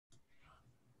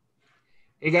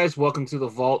Hey guys, welcome to the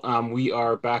Vault. We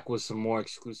are back with some more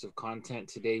exclusive content.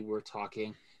 Today we're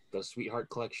talking the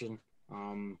Sweetheart Collection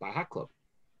by Hat Club.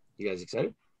 You guys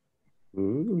excited?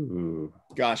 Ooh.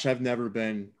 Gosh, I've never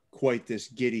been quite this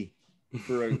giddy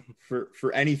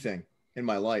for anything in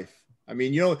my life. I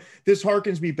mean, this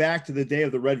harkens me back to the day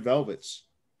of the Red Velvets.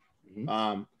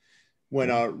 Mhm.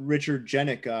 When Richard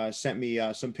Jenick sent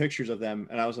me some pictures of them,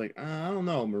 and I was like, I don't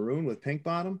know, maroon with pink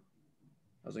bottom.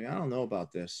 I was like, I don't know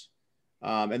about this.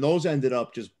 And those ended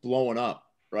up just blowing up,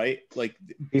 right? Like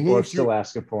People are still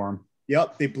asking for them.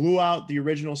 Yep, they blew out the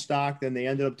original stock. Then they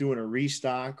ended up doing a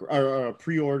restock or a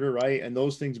pre-order, right? And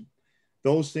those things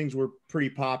were pretty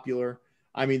popular.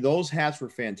 I mean, those hats were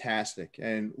fantastic.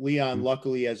 And Leon,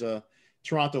 luckily, as a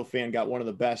Toronto fan, got one of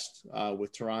the best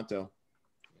with Toronto.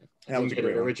 I didn't get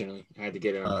it originally. I had to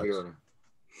get it on pre-order.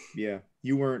 Yeah,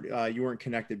 you weren't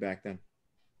connected back then.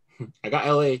 I got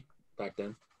LA back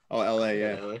then. Oh, LA,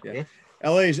 LA. Yeah.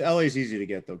 LA's easy to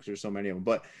get though because there's so many of them.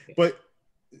 But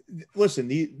listen,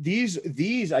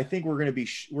 these I think we're gonna be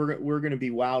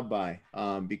wowed by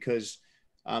because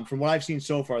from what I've seen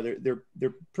so far,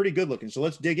 they're pretty good looking. So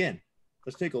let's dig in.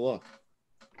 Let's take a look.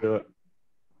 Do it.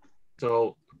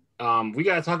 So we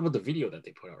gotta talk about the video that they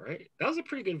put out, right? That was a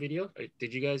pretty good video.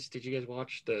 Did you guys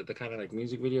watch the kind of like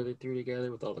music video they threw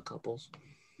together with all the couples?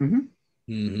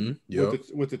 Yep.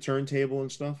 With the turntable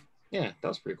and stuff. Yeah, that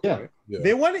was pretty cool. Yeah.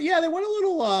 Right? Yeah. They went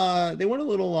a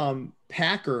little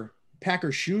Packer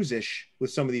shoes-ish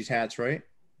with some of these hats, right?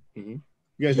 Mm-hmm.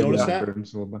 You guys notice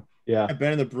that? Yeah.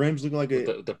 Ben and the brims looking like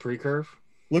the pre-curve.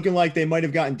 Looking like they might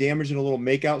have gotten damaged in a little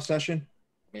makeout session.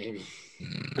 Maybe.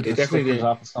 They definitely didn't.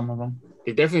 Off some of them.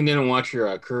 They definitely didn't watch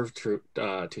your curve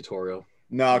tutorial.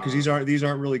 No, because these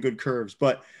aren't really good curves.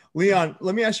 But Leon,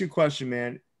 let me ask you a question,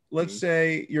 man. Let's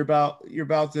say you're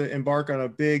about to embark on a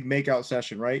big makeout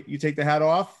session, right? You take the hat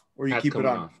off or you keep it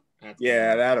on?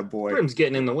 Yeah, that a boy. Brim's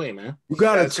getting in the way, man. You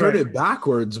gotta turn it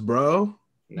backwards, bro.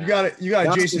 You got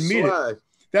Jason Mead.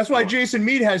 That's why Jason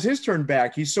Mead has his turn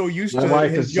back. He's so used to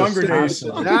his younger days.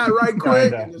 That right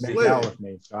quick. With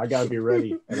me, so I gotta be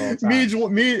ready at all times.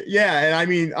 Mead, yeah, and I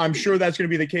mean, I'm sure that's going to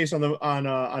be the case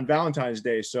on Valentine's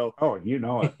Day. So, you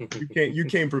know it. You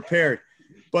came prepared.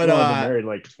 But I've been married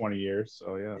like 20 years,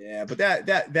 so yeah. Yeah, but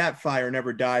that fire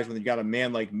never dies when you got a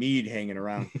man like Mead hanging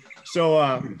around.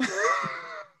 So,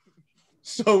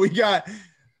 so we got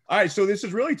all right. So this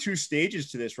is really two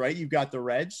stages to this, right? You've got the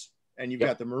reds and you've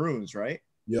got the maroons, right?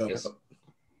 Yeah. Yes.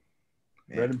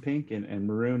 Red and pink and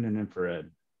maroon and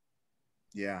infrared.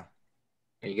 Yeah.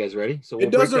 Are you guys ready? So it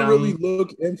doesn't really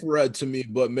look infrared to me,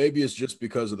 but maybe it's just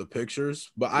because of the pictures.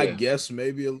 But I guess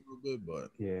maybe a little bit,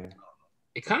 but yeah.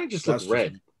 It kind of just looks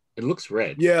red. It looks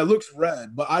red. Yeah, it looks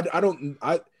red, but I think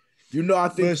I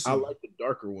like the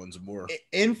darker ones more.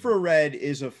 Infrared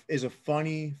is a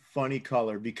funny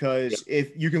color because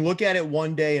if you can look at it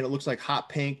one day and it looks like hot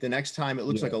pink, the next time it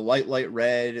looks like a light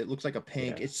red. It looks like a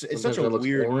pink. Yeah. It's sometimes such a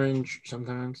weird orange.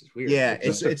 Sometimes it's weird. Yeah,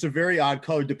 it's a very odd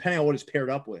color depending on what it's paired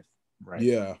up with. Right.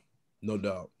 Yeah, no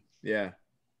doubt. Yeah.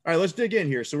 All right, let's dig in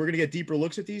here. So we're gonna get deeper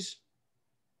looks at these.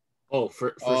 Oh,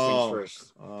 first things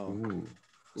first. Oh. Ooh.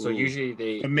 So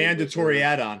usually a mandatory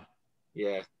add-on.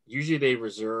 Yeah, usually they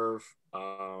reserve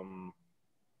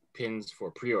pins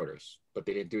for pre-orders, but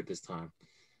they didn't do it this time.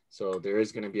 So there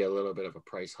is going to be a little bit of a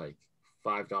price hike,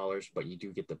 $5, but you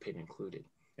do get the pin included.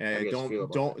 Yeah,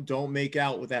 don't make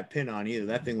out with that pin on either.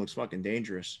 That thing looks fucking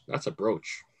dangerous. That's a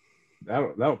brooch.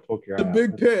 That'll poke your eye. It's a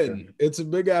big pin. It's a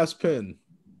big ass pin.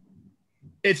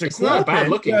 It's not a bad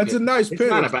looking. Yeah, it's a nice pin. It's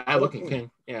not a bad looking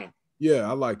pin. Yeah. Yeah,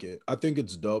 I like it. I think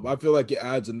it's dope. I feel like it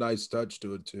adds a nice touch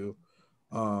to it too.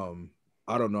 I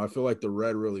don't know. I feel like the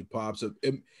red really pops.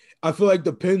 I feel like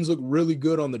the pins look really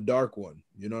good on the dark one.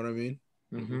 You know what I mean?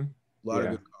 Mm-hmm. A lot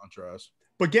of good contrast.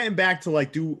 But getting back to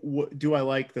like, do I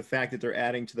like the fact that they're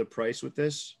adding to the price with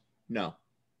this? No.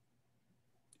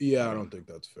 Yeah, I don't think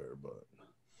that's fair,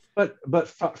 but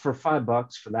for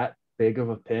 $5 for that big of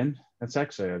a pin, that's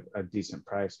actually a decent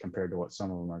price compared to what some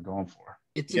of them are going for.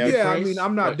 Yeah, I mean,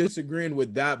 I'm not disagreeing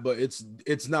with that, but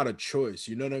it's not a choice.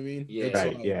 You know what I mean? Yeah,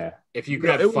 yeah. If you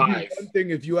grab it five, would be one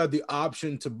thing if you had the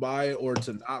option to buy it or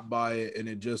to not buy it, and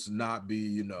it just not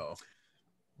be,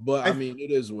 But I mean, it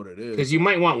is what it is. Because you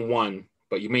might want one,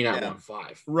 but you may not want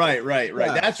five. Right.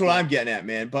 Yeah, that's what I'm getting at,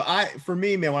 man. But for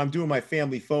me, man, when I'm doing my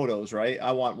family photos, right,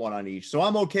 I want one on each. So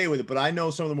I'm okay with it. But I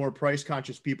know some of the more price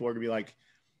conscious people are gonna be like,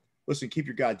 listen, keep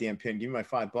your goddamn pin. Give me my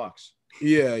 $5.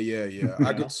 Yeah.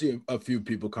 I could see a few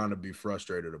people kind of be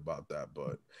frustrated about that,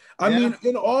 but I mean,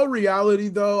 in all reality,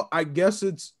 though, I guess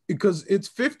it's because it's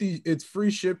 50. It's free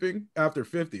shipping after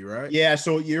 50, right? Yeah.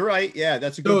 So you're right. Yeah,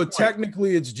 that's a good. So point.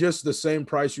 Technically, it's just the same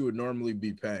price you would normally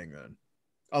be paying then.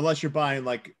 Unless you're buying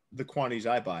like the quantities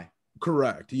I buy.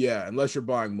 Correct. Yeah. Unless you're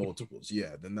buying multiples.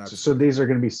 Yeah. Then that's So these are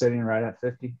going to be sitting right at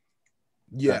 50.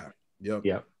 yeah. Yep.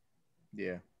 Yep.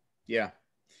 Yeah. Yeah.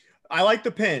 I like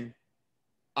the pin.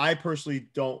 I personally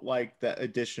don't like that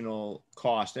additional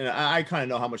cost. And I kind of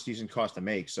know how much these cost to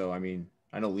make. So, I mean,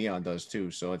 I know Leon does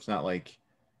too. So it's not like,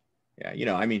 yeah, you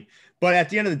know, I mean, but at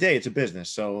the end of the day, it's a business.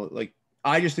 So, like,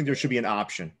 I just think there should be an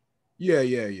option. Yeah.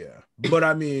 But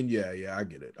I mean, yeah, I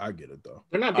get it. Though.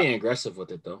 They're not being aggressive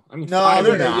with it though. I mean, No,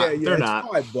 they're Yeah, not. yeah, They're it's not.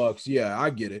 $5. Yeah, I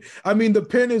get it. I mean, the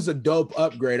pin is a dope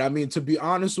upgrade. I mean, to be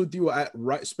honest with you,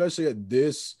 especially at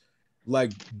this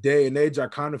like day and age, I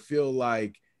kind of feel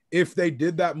like if they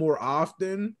did that more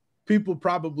often, people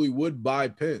probably would buy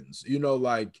pins. You know,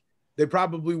 like they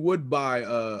probably would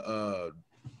buy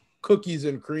cookies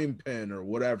and cream pin or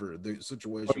whatever the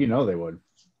situation. Oh, you know they would.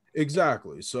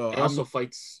 Exactly. So it also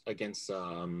fights against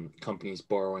companies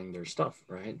borrowing their stuff,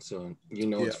 right? So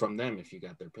it's from them if you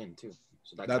got their pin too.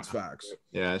 So that's facts.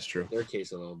 Yeah, that's true. Their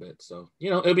case a little bit. So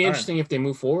it'll be interesting if they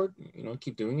move forward.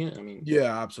 Keep doing it. I mean,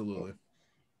 yeah, absolutely.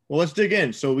 Well, let's dig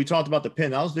in. So we talked about the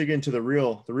pin. Now let's dig into the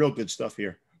real good stuff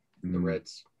here. The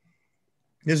Reds.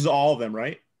 This is all of them,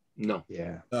 right? No.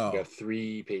 Yeah. We got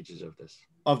 3 pages of this.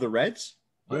 Of the Reds?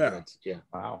 Of the Reds. Yeah.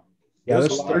 Wow. Yeah,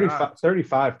 there's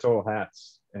 35 total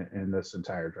hats in this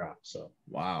entire drop. So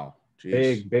wow.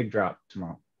 Jeez. Big drop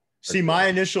tomorrow. See, my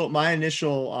initial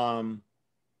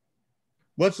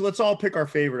let's all pick our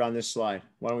favorite on this slide.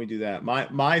 Why don't we do that?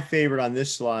 My favorite on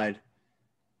this slide,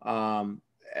 and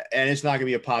it's not gonna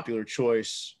be a popular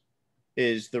choice,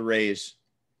 is the Rays.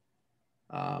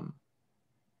 I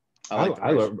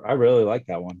really like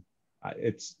that one.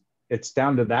 It's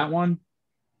down to that one,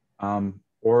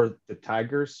 or the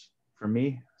Tigers for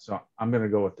me. So I'm gonna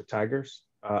go with the Tigers.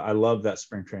 I love that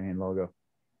spring training logo.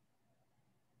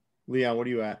 Leon, what are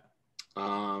you at?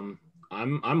 I'm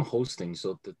hosting,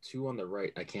 so the 2 on the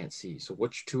right I can't see. So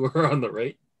which 2 are on the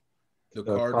right? The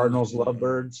Cardinals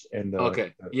Lovebirds and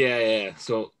yeah.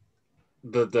 So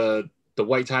the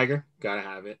white tiger, gotta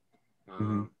have it.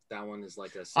 That one is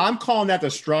like I'm calling that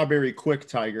the Strawberry Quick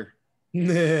Tiger.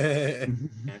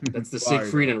 That's the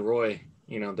Siegfried and Roy,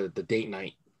 the date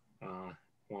night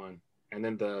one. And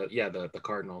then the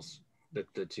Cardinals, the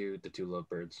two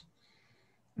Lovebirds.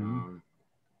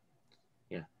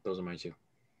 Yeah, those are my 2.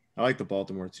 I like the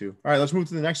Baltimore too. All right, let's move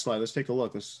to the next slide. Let's take a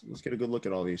look. Let's get a good look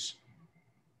at all these.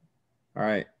 All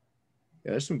right.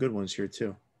 Yeah, there's some good ones here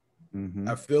too.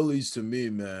 That Phillies to me,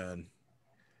 man.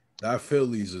 That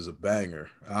Phillies is a banger.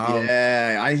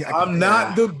 I'm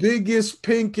not the biggest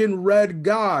pink and red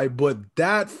guy, but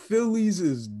that Phillies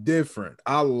is different.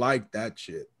 I like that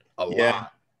shit a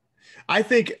lot. I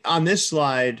think on this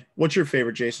slide, what's your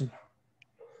favorite, Jason?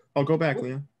 I'll go back,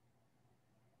 Leon.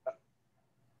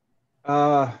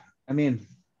 I mean,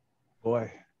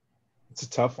 boy, it's a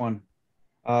tough one.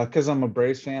 Because I'm a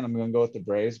Braves fan, I'm gonna go with the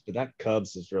Braves, but that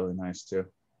Cubs is really nice too.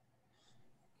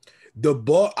 The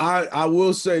ball, I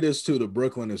will say this too. The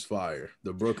Brooklyn is fire.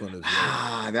 The Brooklyn is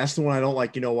that's the one I don't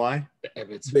like. You know why? The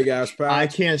Ebbets big ass patch. I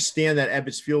can't stand that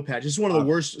Ebbets Field patch. It's one of the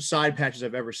worst side patches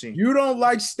I've ever seen. You don't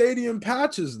like stadium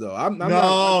patches though.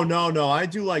 No. I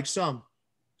do like some.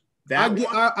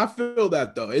 I feel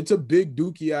that though. It's a big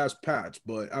dookie ass patch,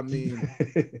 but I mean,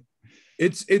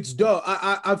 it's dope.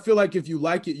 I feel like if you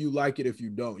like it, you like it. If you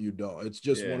don't, you don't. It's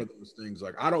just one of those things.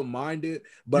 Like I don't mind it,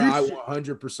 but I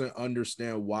 100%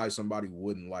 understand why somebody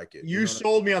wouldn't like it. You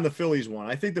sold me on the Phillies one.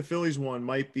 I think the Phillies one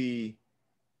might be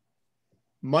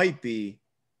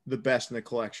the best in the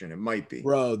collection. It might be.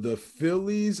 Bro, the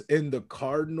Phillies and the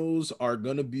Cardinals are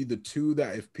going to be the 2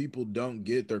 that if people don't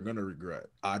get, they're going to regret.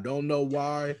 I don't know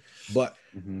why, but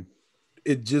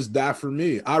it's just that for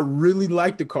me. I really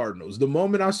like the Cardinals. The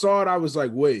moment I saw it, I was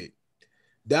like, wait,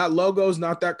 that logo is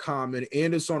not that common,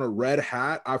 and it's on a red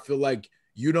hat. I feel like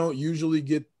you don't usually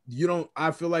get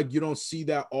I feel like you don't see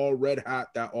that all red hat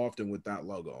that often with that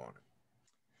logo on it.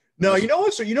 No, you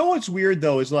know what's weird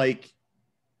though is like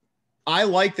I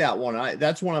like that one.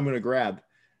 That's one I'm going to grab.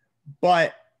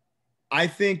 But I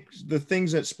think the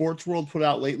things that Sports World put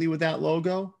out lately with that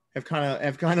logo have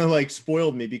kind of like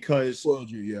spoiled me because spoiled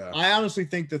you, yeah. I honestly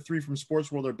think the 3 from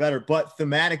Sports World are better, but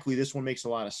thematically this one makes a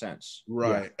lot of sense.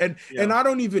 Right. Yeah. And I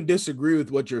don't even disagree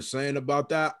with what you're saying about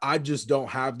that. I just don't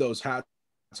have those hats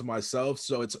to myself,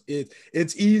 so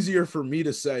it's easier for me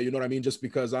to say, you know what I mean, just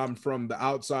because I'm from the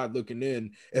outside looking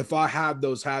in. If I have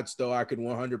those hats though, I can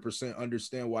 100%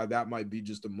 understand why that might be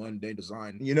just a mundane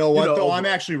design. You know what though? I'm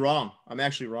actually wrong,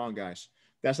 guys.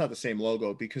 That's not the same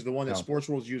logo because the one that Sports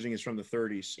World's using is from the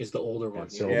 30s. Is the older one.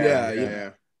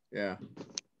 Yeah.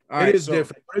 All right, it is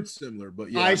different, but it's similar. But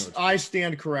yeah, I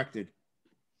stand corrected.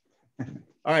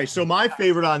 All right, so my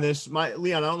favorite on this,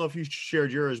 Leon, I don't know if you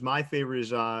shared yours. My favorite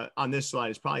is on this slide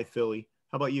is probably Philly.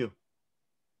 How about you?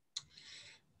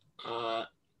 I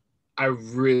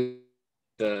really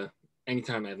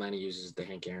anytime Atlanta uses the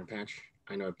Hank Aaron patch,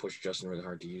 I know I pushed Justin really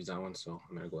hard to use that one, so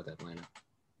I'm gonna go with Atlanta.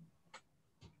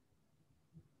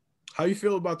 How you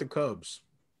feel about the Cubs?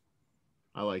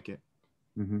 I like it.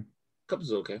 Mm-hmm. Cubs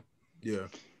is okay. Yeah.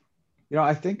 You know,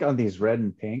 I think on these red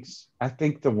and pinks, I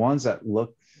think the ones that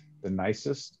look the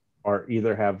nicest are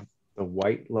either have the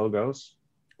white logos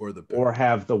or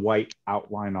have the white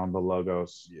outline on the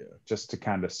logos. Yeah. Just to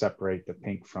kind of separate the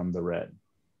pink from the red.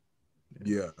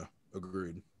 Yeah.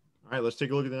 Agreed. All right, let's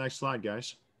take a look at the next slide,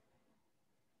 guys.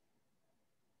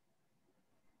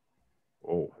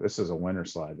 Oh, this is a winter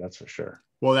slide, that's for sure.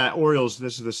 Well, that Orioles,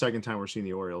 this is the second time we're seeing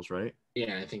the Orioles, right?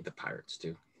 Yeah, I think the Pirates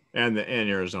too. And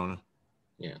Arizona.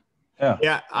 Yeah.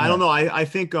 Yeah, I don't know. I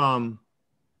think the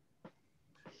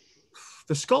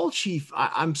Skull Chief,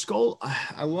 I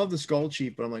love the Skull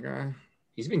Chief, but I'm like,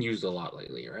 he's been used a lot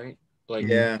lately, right? Like,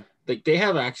 yeah, like they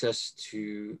have access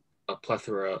to a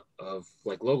plethora of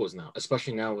like logos now,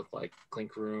 especially now with like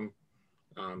Clink Room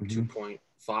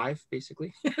 2.5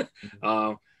 basically.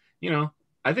 You know,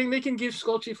 I think they can give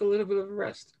Skull Chief a little bit of a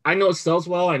rest. I know it sells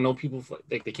well. I know people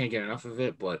like they can't get enough of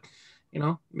it, but you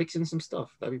know, mix in some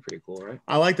stuff. That'd be pretty cool, right?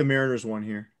 I like the Mariners one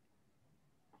here.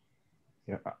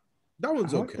 Yeah, that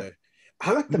one's okay.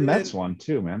 I like the Mets one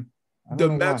too, man. The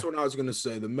Mets one, I was gonna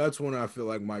say, the Mets one, I feel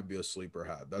like might be a sleeper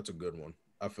hat. That's a good one.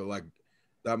 I feel like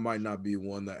that might not be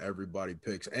one that everybody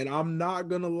picks. And I'm not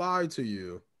gonna lie to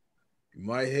you. You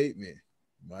might hate me.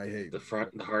 The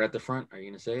front, the heart at the front. Are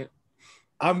you gonna say it?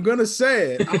 I'm gonna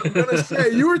say it. I'm gonna say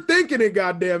it. You were thinking it,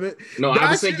 goddammit. No,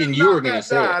 I was thinking you were gonna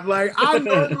say it. Like I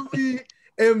normally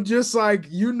am just like,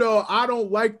 I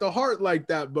don't like the heart like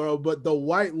that, bro. But the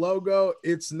white logo,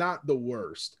 it's not the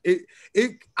worst.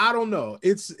 I don't know.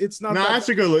 It's not. No, that's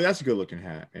a good looking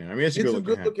hat, man. I mean, it's a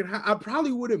good looking hat. I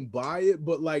probably wouldn't buy it,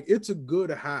 but like it's a good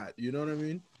hat. You know what I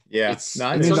mean? Yeah. It's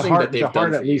the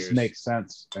heart at least makes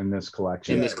sense in this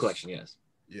collection. In this collection, yes.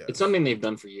 Yeah, it's something they've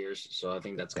done for years, so I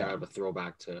think that's kind of a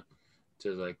throwback to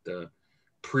like the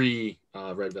pre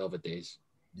Red Velvet days.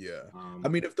 Yeah, I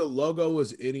mean, if the logo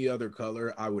was any other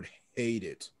color, I would hate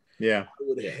it. Yeah, I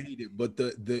would hate it. But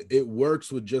it works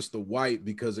with just the white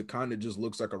because it kind of just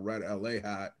looks like a red LA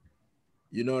hat.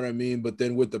 You know what I mean? But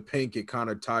then with the pink, it kind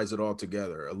of ties it all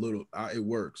together a little. It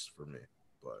works for me.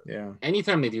 But yeah,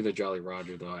 anytime they do the Jolly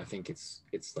Roger, though, I think it's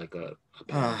like a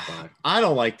I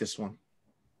don't like this one.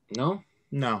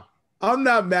 No, I'm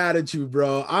not mad at you,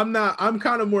 bro. I'm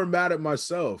kind of more mad at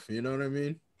myself. You know what I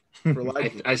mean? For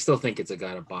I still think it's a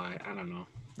gotta buy. I don't know.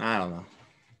 I don't know.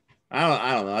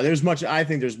 I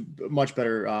think there's much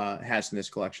better hats in this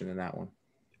collection than that one.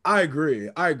 I agree.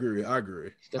 He's got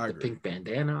the pink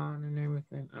bandana on and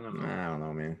everything. I don't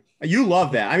know, man. You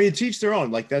love that. I mean, teach their own.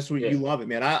 Like that's what you love it,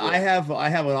 man. I have an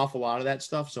awful lot of that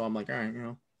stuff, so I'm like, all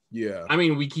right, Yeah. I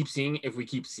mean, if we keep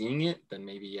seeing it, then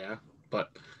maybe but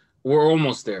we're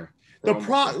almost there.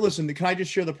 Listen, can I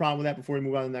just share the problem with that before we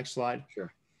move on to the next slide?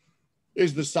 Sure.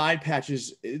 Is the side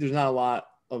patches, there's not a lot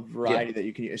of variety that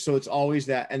you can use. So it's always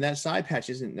that, and that side patch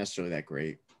isn't necessarily that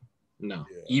great. No.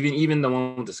 Yeah. Even the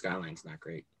one with the skyline's not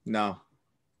great. No.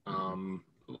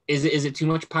 Is it too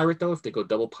much pirate though if they go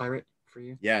double pirate for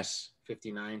you? Yes.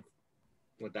 59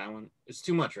 with that one. It's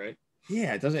too much, right?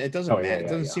 Yeah, it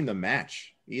doesn't seem to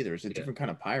match either. It's a different kind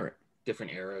of pirate.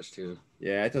 Different eras too.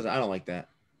 Yeah, it doesn't. I don't like that.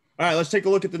 All right, let's take a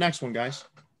look at the next one, guys.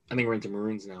 I think we're into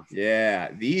maroons now.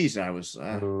 Yeah, these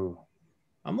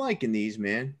I'm liking these,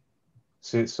 man.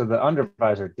 So the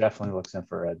undervisor definitely looks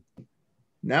infrared.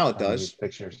 Now it does. These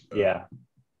pictures, yeah.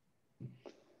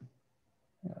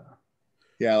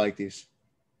 Yeah, I like these.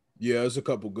 Yeah, there's a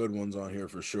couple good ones on here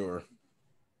for sure.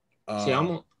 See,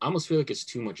 I almost feel like it's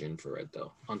too much infrared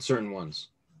though on certain ones,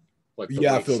 like the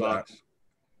I white feel socks. that.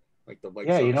 Like the white.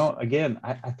 Yeah, socks. Again,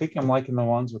 I think I'm liking the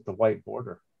ones with the white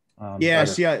border.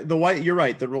 The white. You're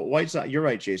right. The white sock. You're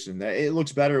right, Jason. It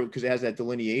looks better because it has that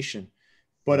delineation.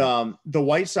 But the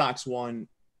White Sox one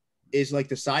is like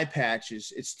the side patch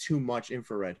it's too much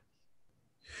infrared.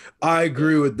 I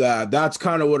agree with that. That's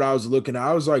kind of what I was looking at.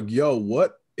 I was like, yo,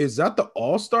 what is that? The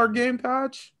All-Star Game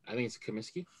patch? I think it's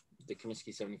Comiskey. The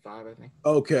Comiskey 75, I think.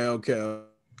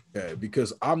 Okay.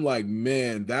 Because I'm like,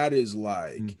 man, that is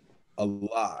like a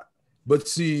lot. But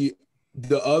see,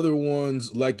 the other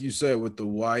ones, like you said, with the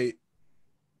white,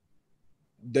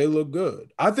 they look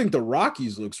good. I think the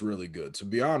Rockies looks really good, to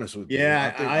be honest with you.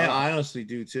 Yeah, I honestly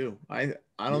do too. I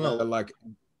don't know. Like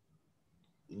a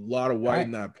lot of white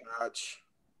in that patch.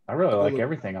 I really like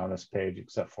everything on this page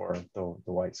except for the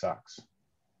White Sox.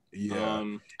 Yeah.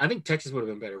 I think Texas would have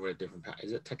been better with a different patch.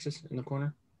 Is it Texas in the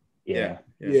corner? Yeah.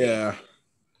 Yeah.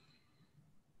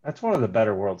 That's one of the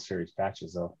better World Series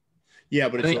patches, though. Yeah,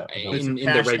 but I it's think in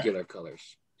the regular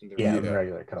colors. In the Yeah.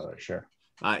 regular color, sure.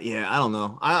 Yeah, I don't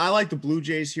know. I like the Blue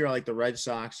Jays here. I like the Red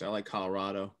Sox. I like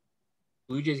Colorado.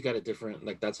 Blue Jays got a different,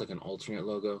 like that's like an alternate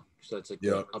logo. So that's like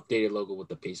Yeah. the updated logo with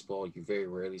the baseball. You very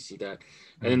rarely see that.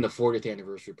 And then the 40th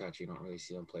anniversary patch, you don't really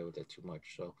see them play with it too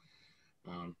much. So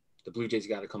the Blue Jays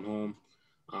got to come home.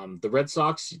 The Red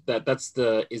Sox, is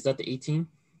that the 18?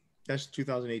 That's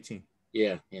 2018.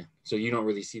 Yeah. So you don't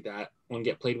really see that one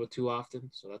get played with too often.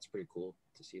 So that's pretty cool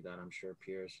to see that. I'm sure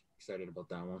Pierre's excited about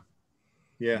that one.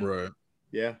 Yeah. Right.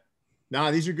 Yeah.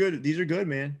 Nah, these are good. These are good,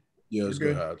 man. Yeah, it's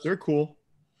good. They're cool.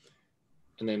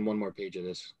 And then one more page of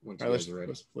this. Once you All right, guys are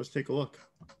ready. let's take a look.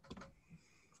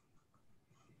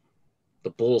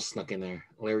 The Bulls snuck in there.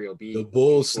 Larry O'B. The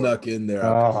Bulls snuck in there.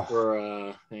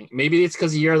 Oh, Maybe it's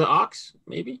because you're the Ox.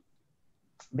 Maybe,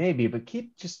 but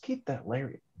keep that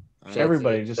Larry. Shout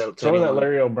Everybody, to- just shout out to throw that anyone.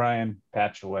 Larry O'Brien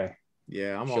patch away.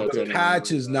 Yeah, I'm Shout all out to good. The anyone.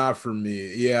 patch is not for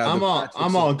me. Yeah, I'm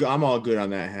all good on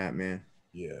that hat, man.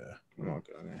 Yeah. I'm all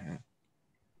good on that hat.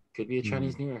 Could be a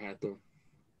Chinese New Year hat though.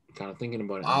 I'm kind of thinking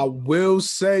about it. I will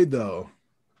say though,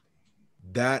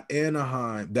 that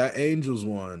Angels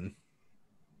one,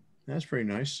 That's pretty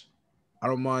nice. I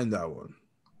don't mind that one.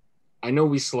 I know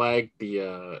we slagged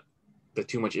the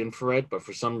too much infrared, but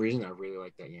for some reason I really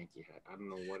like that Yankee hat. I don't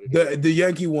know what it is. The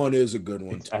Yankee one is a good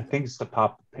one. I think it's the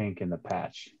pop pink in the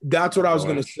patch. That's what I was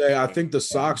gonna say. I Yeah. think the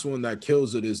Sox one that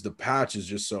kills it is the patch is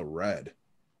just so red.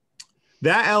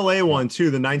 That LA one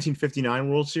too, the 1959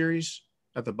 World Series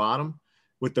at the bottom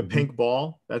with the pink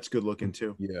ball. That's good looking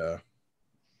too. Yeah.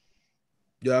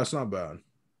 Yeah, that's not bad.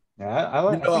 Yeah, I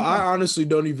like. I honestly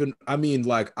don't even. I mean,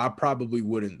 like, I probably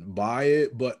wouldn't buy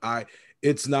it, but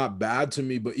it's not bad to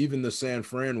me. But even the San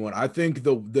Fran one, I think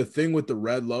the thing with the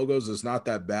red logos is not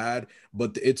that bad,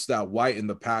 but it's that white in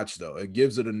the patch though. It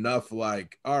gives it enough,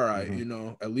 like, all right,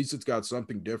 at least it's got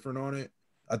something different on it.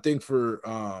 I think for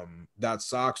that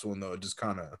Sox one though, it just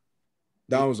kind of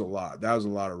that was a lot. That was a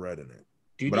lot of red in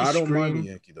it. But I don't mind the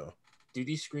Yankee though. Do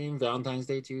these scream Valentine's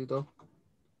Day to you though?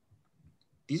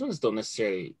 These ones don't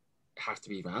necessarily have to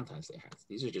be Valentine's Day hats.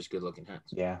 These are just good looking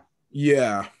hats. Yeah.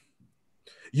 Yeah.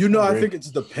 I think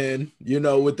it's the pin.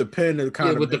 With the pin, it kind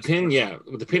of with the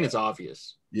pin, it's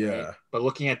obvious. Yeah. Right? But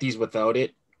looking at these without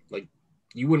it, like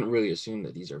you wouldn't really assume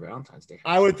that these are Valentine's Day hats.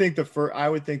 I would think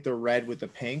the red with the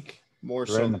pink more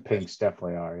The so. red and the pinks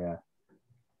definitely are. Yeah.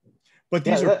 But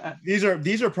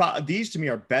these to me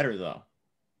are better though.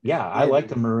 Yeah, I like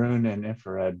the maroon and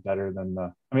infrared better than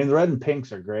the red and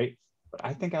pinks are great, but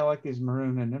I think I like these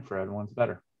maroon and infrared ones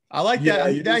better. I like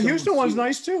that. That Houston one's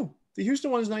nice too. The Houston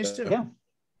one's nice too. Yeah.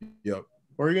 Yep.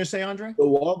 What are you gonna say, Andre? The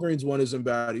Walgreens one isn't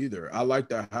bad either. I like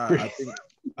that hat.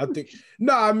 I think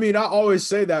no, I mean, I always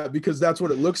say that because that's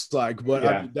what it looks like, but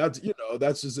I mean, that's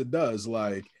just it does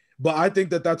like. But I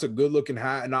think that's a good looking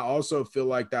hat, and I also feel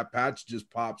like that patch just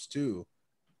pops too.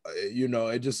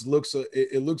 It just looks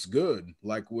it looks good,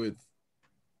 like with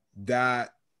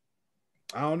that.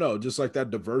 I don't know, just like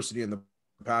that diversity in the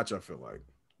patch. I feel like.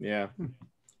 Yeah.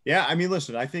 I mean,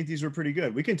 listen, I think these are pretty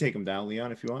good. We can take them down,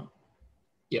 Leon, if you want.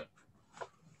 Yep.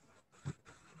 Let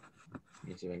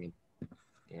me see if I can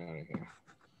get out of here.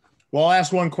 Well, I'll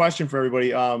ask one question for everybody.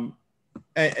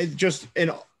 Just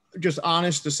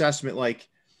honest assessment, like,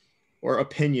 or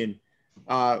opinion.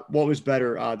 What was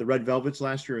better, the Red Velvets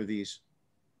last year or these?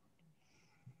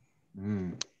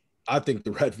 I think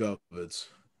the Red Velvets.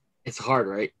 It's hard,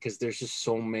 right? Because there's just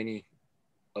so many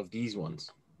of these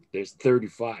ones. There's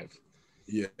 35.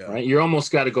 Yeah. Right. You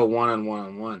almost got to go one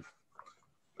on one.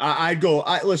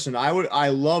 I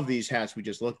love these hats we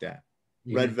just looked at.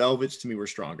 Yeah. Red Velvets to me were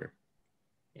stronger.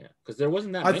 Yeah, because there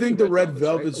wasn't that. I many think the Red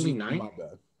Velvets, Velvets. right? Only 9. My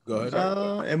bad. Go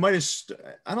ahead. It might have.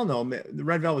 I don't know. The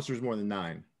Red Velvets was more than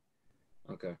 9.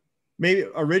 Okay. Maybe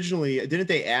originally, didn't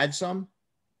they add some?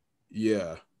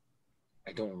 Yeah.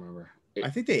 I don't remember. I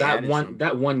think they that added one. some.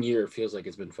 That 1 year feels like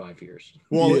it's been 5 years.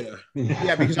 Well,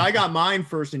 yeah, because I got mine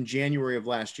first in January of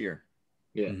last year.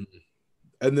 Yeah. Mm-hmm.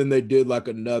 And then they did like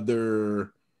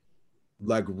another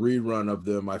like rerun of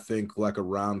them, I think like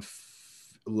around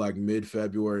like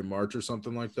mid-February, March or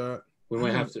something like that. We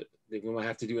might have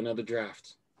to do another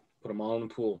draft. Put them all in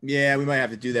the pool. Yeah, we might have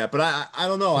to do that. But I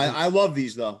don't know. I love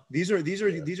these though. These are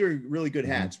really good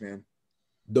hats, man.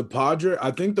 The Padre,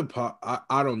 I think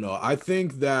I don't know. I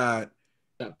think that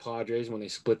Padres when they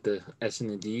split the S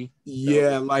and the D.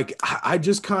 Yeah, like I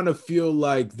just kind of feel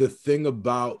like the thing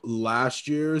about last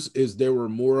year's is they were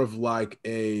more of like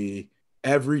a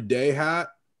everyday hat,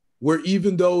 where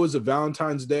even though it was a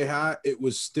Valentine's Day hat, it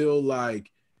was still like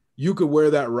you could wear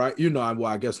that right, well,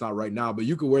 I guess not right now, but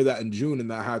you could wear that in June and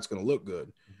that hat's gonna look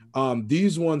good.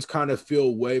 These ones kind of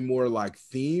feel way more like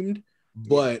themed,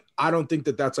 but I don't think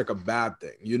that that's like a bad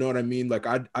thing. You know what I mean? Like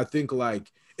I think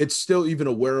like it's still even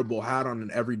a wearable hat on an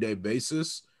everyday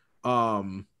basis.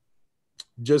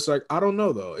 Just like, I don't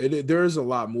know though. There is a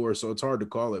lot more, so it's hard to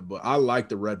call it, but I like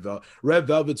the Red Velvet. Red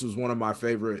Velvets was one of my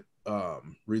favorite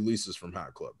releases from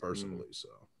Hat Club personally. So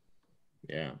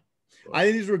yeah. I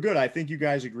think these were good. I think you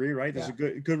guys agree, right? This is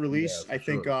a good release. I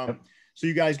think so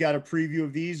you guys got a preview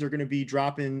of these. They're going to be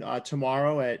dropping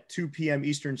tomorrow at 2 p.m.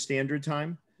 Eastern Standard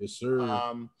Time. Yes,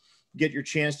 sir. Get your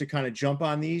chance to kind of jump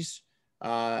on these.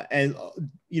 And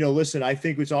listen, I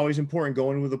think it's always important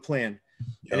going with a plan.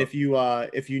 Yep. And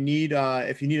if you need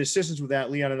assistance with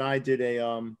that, Leon and I did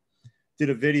a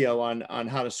video on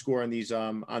how to score on these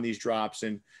drops,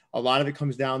 and a lot of it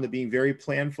comes down to being very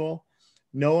planful,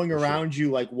 knowing around you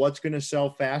like what's going to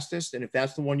sell fastest, and if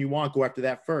that's the one you want, go after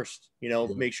that first.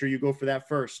 Make sure you go for that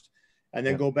first, and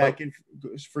then go back in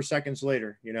for seconds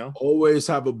later. Always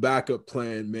have a backup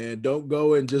plan, man. Don't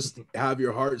go and just have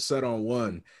your heart set on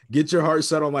one. Get your heart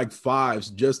set on like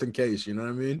 5s just in case. You know what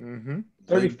I mean? Mm-hmm.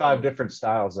 35 different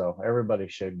styles, though. Everybody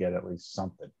should get at least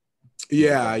something.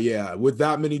 Yeah. With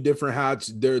that many different hats,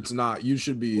 it's not. You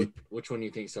should be. Which one do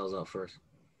you think sells out first?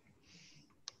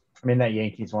 I mean, that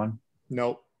Yankees one.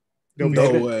 Nope. No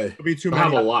way. There'll be too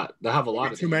many. They'll have a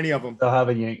lot. Too many of them. They'll have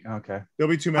a Yankee. Okay. There'll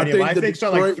be too many of them. I think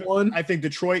so. Like one. I think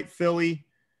Detroit, Philly,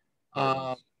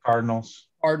 Cardinals.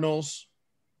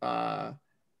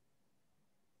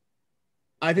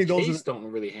 I think those don't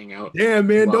really hang out. Yeah,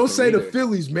 man. Don't say the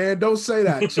Phillies, man. Don't say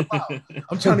that. Chill out.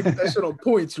 I'm trying to get that shit on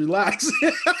points. Relax.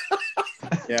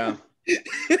 Yeah.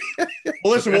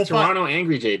 Well, listen, Toronto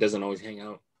Angry Jay doesn't always hang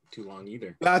out too long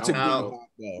either. That's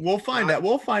we'll find out.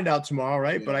 We'll find out tomorrow,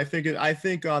 right? Yeah. But I think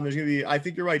there's gonna be. I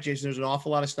think you're right, Jason. There's an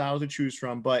awful lot of styles to choose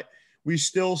from, but we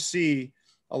still see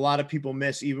a lot of people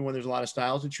miss even when there's a lot of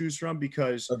styles to choose from,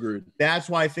 because that's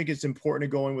why I think it's important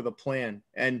to go in with a plan.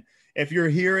 And if you're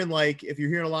hearing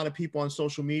a lot of people on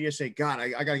social media say, God, I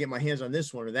got to get my hands on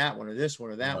this one or that one or this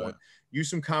one or that one, use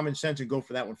some common sense and go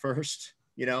for that one first,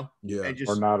 Yeah. And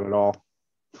or not at all.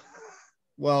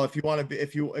 Well, if you're of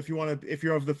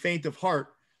the faint of heart,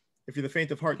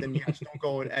 then yes, don't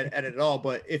go at it at all.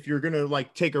 But if you're going to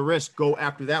like take a risk, go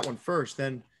after that one first,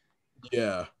 then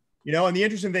yeah. And the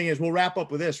interesting thing is we'll wrap up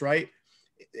with this, right?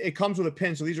 It comes with a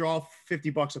pin. So these are all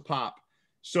 $50 a pop.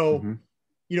 So,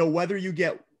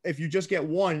 if you just get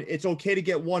one, it's okay to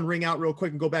get one, ring out real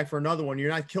quick and go back for another one. You're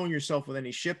not killing yourself with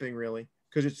any shipping really,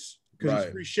 because it's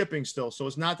free shipping still. So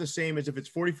it's not the same as if it's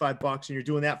 $45 and you're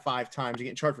doing that 5 times, you're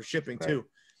getting charged for shipping too.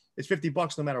 It's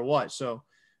 $50 no matter what. So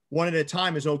one at a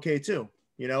time is okay too,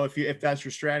 if that's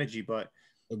your strategy. But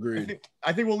agreed.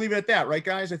 I think we'll leave it at that, right,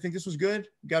 guys? I think this was good.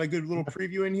 Got a good little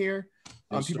preview in here.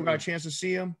 People got a chance to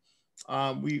see them.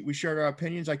 We shared our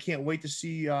opinions. I can't wait to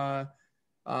see how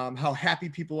happy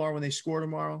people are when they score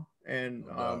tomorrow. And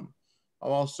I'm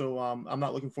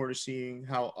not looking forward to seeing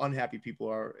how unhappy people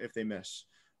are if they miss.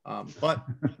 But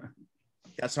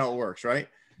that's how it works, right?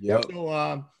 Yep.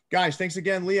 So, guys, thanks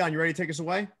again. Leon, you ready to take us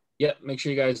away? Yeah, make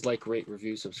sure you guys like, rate,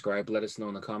 review, subscribe. Let us know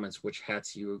in the comments which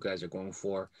hats you guys are going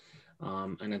for.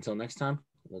 And until next time,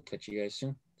 we'll catch you guys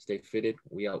soon. Stay fitted.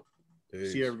 We out.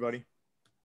 Peace. See you, everybody.